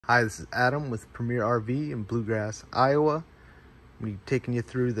Hi, this is Adam with Premier RV in Bluegrass, Iowa. I'm going to be taking you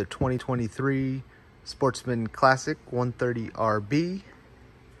through the 2023 Sportsman Classic 130 RB.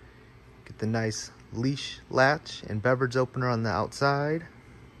 Get the nice leash latch and beverage opener on the outside.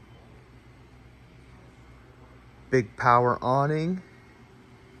 Big power awning.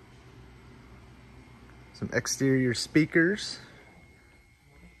 Some exterior speakers.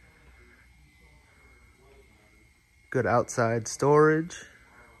 Good outside storage.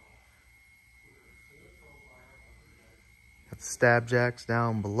 Got the stab jacks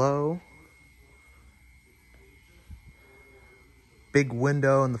down below. Big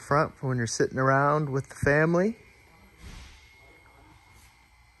window in the front for when you're sitting around with the family.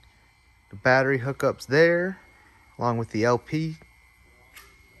 The battery hookups there, along with the LP.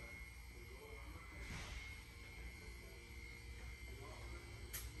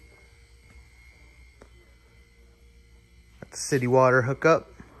 Got the city water hookup.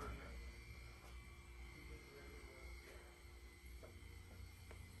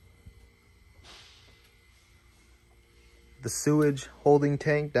 The sewage holding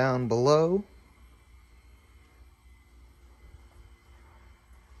tank down below.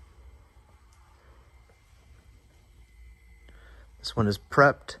 This one is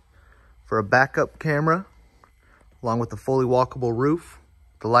prepped for a backup camera, along with the fully walkable roof,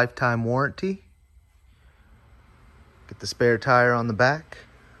 the lifetime warranty. Get the spare tire on the back.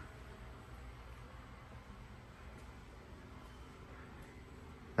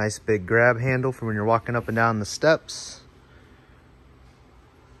 Nice big grab handle for when you're walking up and down the steps.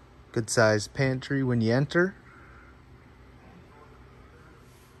 Good sized pantry when you enter.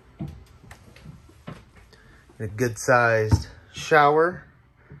 A good sized shower.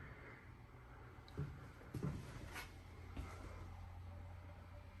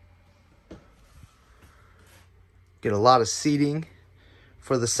 Get a lot of seating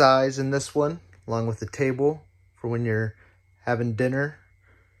for the size in this one, along with the table for when you're having dinner.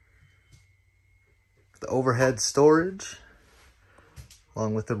 The overhead storage,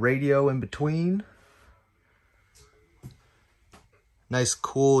 along with the radio in between. Nice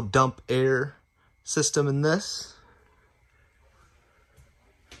cool dump air system in this.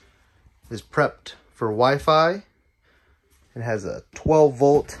 Is prepped for Wi-Fi. It has a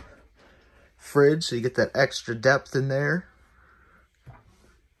 12-volt fridge, so you get that extra depth in there.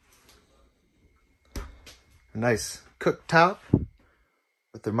 A nice cooktop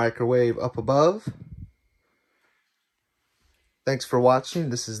with the microwave up above. Thanks for watching.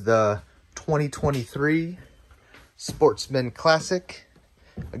 This is the 2023 Sportsman Classic.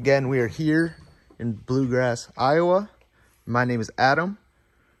 Again, we are here in Bluegrass, Iowa. My name is Adam.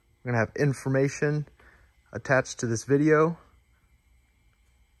 I'm going to have information attached to this video.